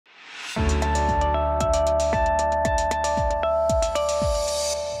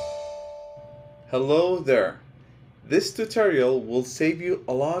Hello there. This tutorial will save you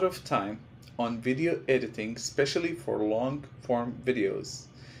a lot of time on video editing, especially for long form videos,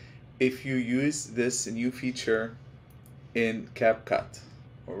 if you use this new feature in CapCut.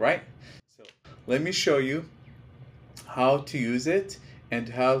 Alright, so let me show you how to use it and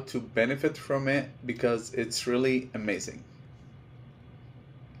how to benefit from it because it's really amazing.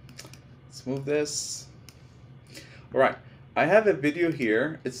 Let's move this. Alright, I have a video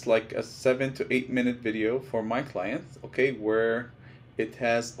here. It's like a 7 to 8 minute video for my client, okay, where it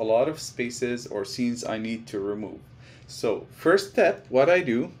has a lot of spaces or scenes I need to remove. So first step, what I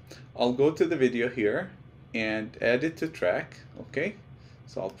do, I'll go to the video here and add it to track, okay?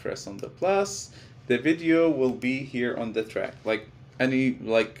 So I'll press on the plus. The video will be here on the track, like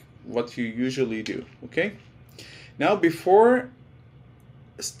what you usually do, okay? Now before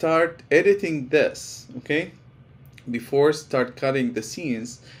start editing this, okay, before start cutting the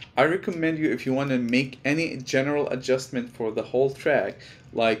scenes, I recommend you, if you want to make any general adjustment for the whole track,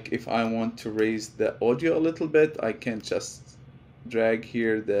 like if I want to raise the audio a little bit, I can just drag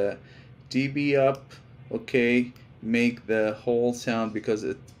here the dB up, okay, make the whole sound, because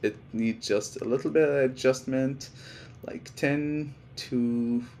it needs just a little bit of adjustment, like 10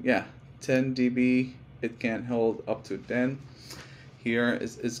 to 10 dB. It can hold up to 10. Here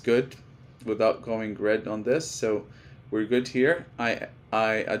is good without going red on this, so we're good here. I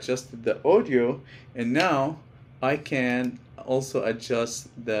adjusted the audio, and now I can also adjust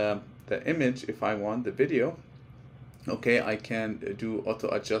the image if I want, the video. Okay, I can do auto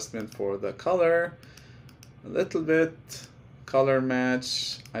adjustment for the color a little bit, color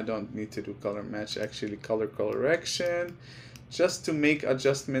match. I don't need to do color match, actually color correction, just to make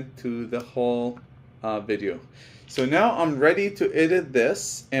adjustment to the whole video. So now I'm ready to edit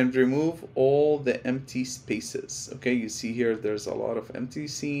this and remove all the empty spaces. Okay, you see here there's a lot of empty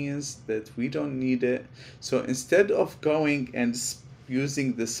scenes that we don't need it. So instead of going and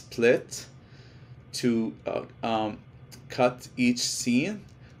using the split to cut each scene,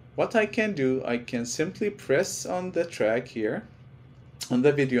 what I can do, I can simply press on the track here, on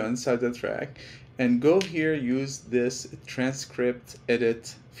the video inside the track, and go here, use this transcript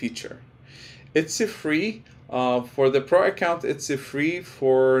edit feature. It's a free. For the pro account, it's a free.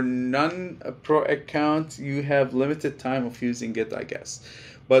 For non-pro account, you have limited time of using it, I guess.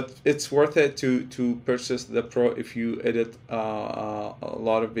 But it's worth it to purchase the pro if you edit a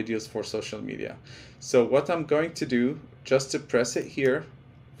lot of videos for social media. So what I'm going to do, just to press it here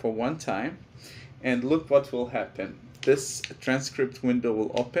for one time, and look what will happen. This transcript window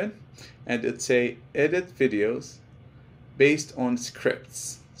will open, and it say edit videos based on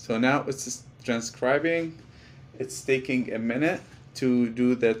scripts. So now it's transcribing. It's taking a minute to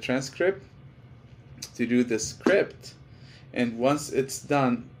do the transcript, to do the script, and once it's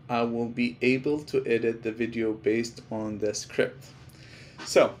done, I will be able to edit the video based on the script.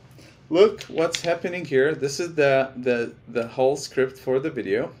 So look what's happening here. This is the whole script for the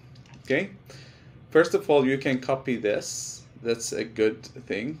video. Okay, first of all, you can copy this. That's a good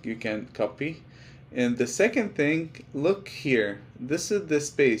thing, you can copy. And the second thing, look here, this is the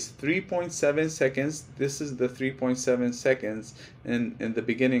space, 3.7 seconds. This is the 3.7 seconds in the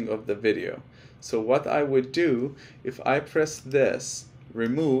beginning of the video. So what I would do, if I press this,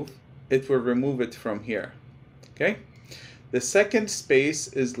 remove, it will remove it from here. Okay? The second space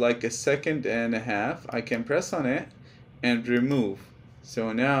is like 1.5 seconds. I can press on it and remove.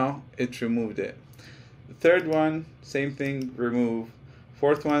 So now it removed it. The third one, same thing, remove.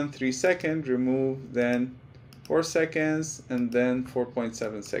 Fourth one, 3 seconds, remove, then 4 seconds, and then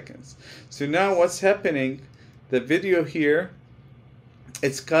 4.7 seconds. So now what's happening, the video here,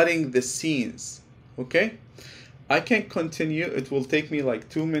 it's cutting the scenes, okay? I can continue, it will take me like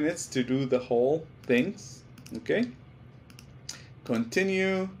 2 minutes to do the whole things, okay?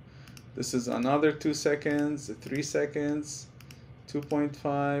 Continue, this is another 2 seconds, 3 seconds,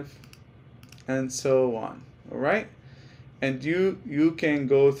 2.5, and so on, all right? And you can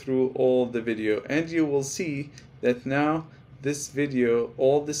go through all the video, and you will see that now this video,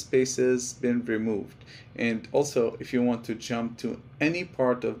 all the spaces been removed. And also, if you want to jump to any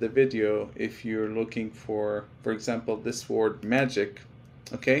part of the video, if you're looking for example, this word magic,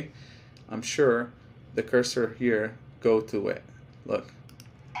 okay, I'm sure the cursor here, go to it. Look,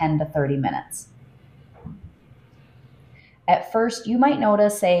 10 to 30 minutes. At first, you might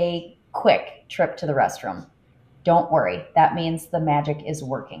notice a quick trip to the restroom. Don't worry, that means the magic is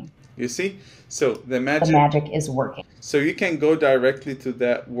working. You see? So the magic is working. So you can go directly to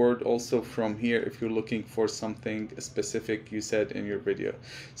that word also from here if you're looking for something specific you said in your video.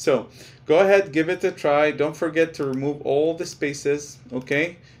 So go ahead, give it a try. Don't forget to remove all the spaces,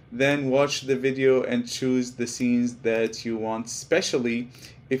 okay? then watch the video and choose the scenes that you want, especially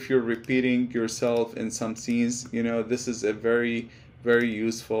if you're repeating yourself in some scenes. You know, this is a very, very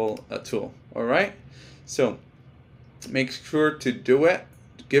useful tool. All right, so make sure to do it,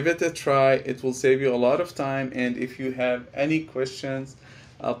 give it a try. It will save you a lot of time, and if you have any questions,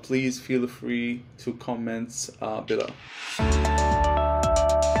 please feel free to comment below.